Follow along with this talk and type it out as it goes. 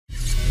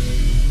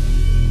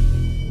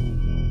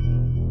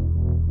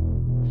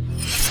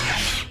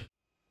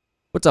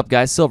What's up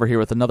guys, Silver here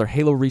with another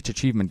Halo Reach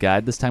achievement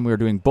guide. This time we are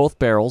doing both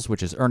barrels,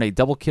 which is earn a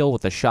double kill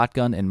with a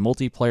shotgun in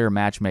multiplayer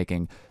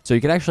matchmaking. So you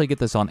can actually get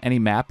this on any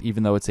map,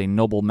 even though it's a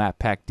Noble Map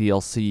Pack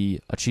DLC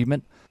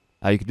achievement.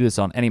 You can do this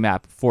on any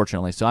map,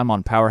 fortunately. So I'm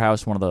on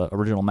Powerhouse, one of the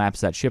original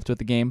maps that shipped with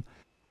the game,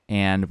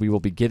 and we will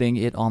be getting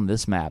it on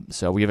this map.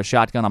 So we have a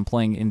shotgun. I'm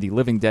playing in the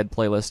Living Dead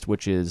playlist,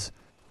 which is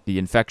the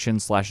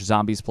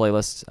Infection/Zombies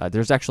playlist.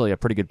 There's actually a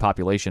pretty good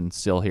population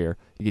still here.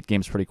 You get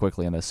games pretty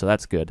quickly in this, so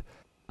that's good.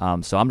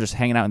 So I'm just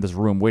hanging out in this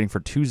room waiting for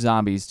two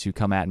zombies to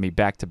come at me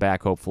back to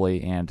back,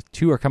 hopefully, and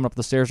two are coming up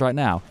the stairs right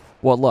now.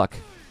 What luck.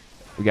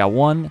 We got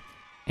one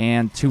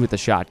and two with the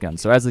shotgun.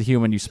 So as the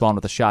human, you spawn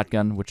with a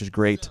shotgun, which is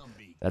great.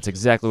 That's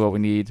exactly what we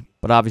need.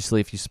 But obviously,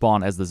 if you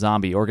spawn as the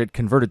zombie or get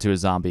converted to a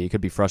zombie, it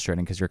could be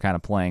frustrating because you're kind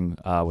of playing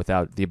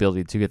without the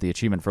ability to get the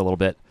achievement for a little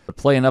bit. But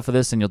play enough of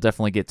this and you'll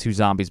definitely get two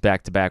zombies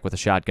back to back with a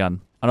shotgun.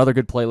 Another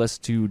good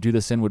playlist to do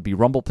this in would be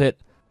Rumble Pit.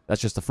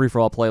 That's just a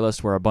free-for-all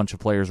playlist where a bunch of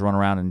players run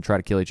around and try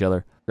to kill each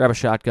other. Grab a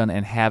shotgun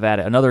and have at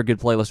it. Another good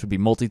playlist would be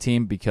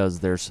multi-team because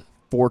there's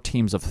 4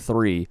 teams of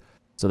 3,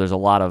 so there's a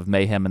lot of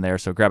mayhem in there.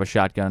 So grab a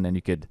shotgun and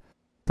you could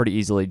pretty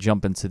easily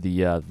jump into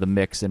the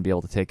mix and be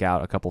able to take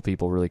out a couple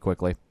people really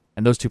quickly.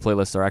 And those two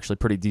playlists are actually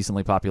pretty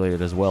decently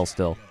populated as well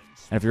still.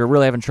 And if you're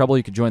really having trouble,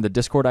 you could join the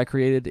Discord I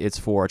created. It's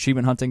for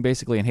achievement hunting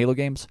basically in Halo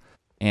games.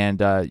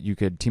 And you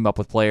could team up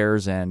with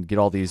players and get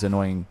all these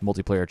annoying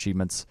multiplayer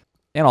achievements.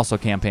 And also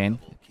campaign,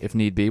 if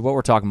need be. But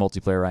we're talking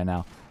multiplayer right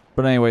now.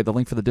 But anyway, the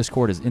link for the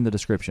Discord is in the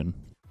description.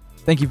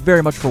 Thank you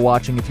very much for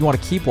watching. If you want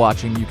to keep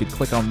watching, you could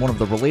click on one of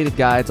the related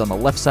guides on the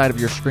left side of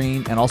your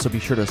screen, and also be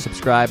sure to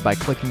subscribe by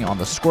clicking on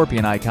the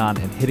scorpion icon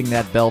and hitting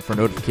that bell for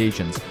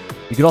notifications.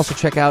 You could also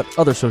check out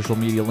other social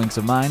media links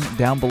of mine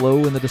down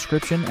below in the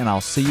description, and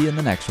I'll see you in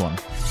the next one.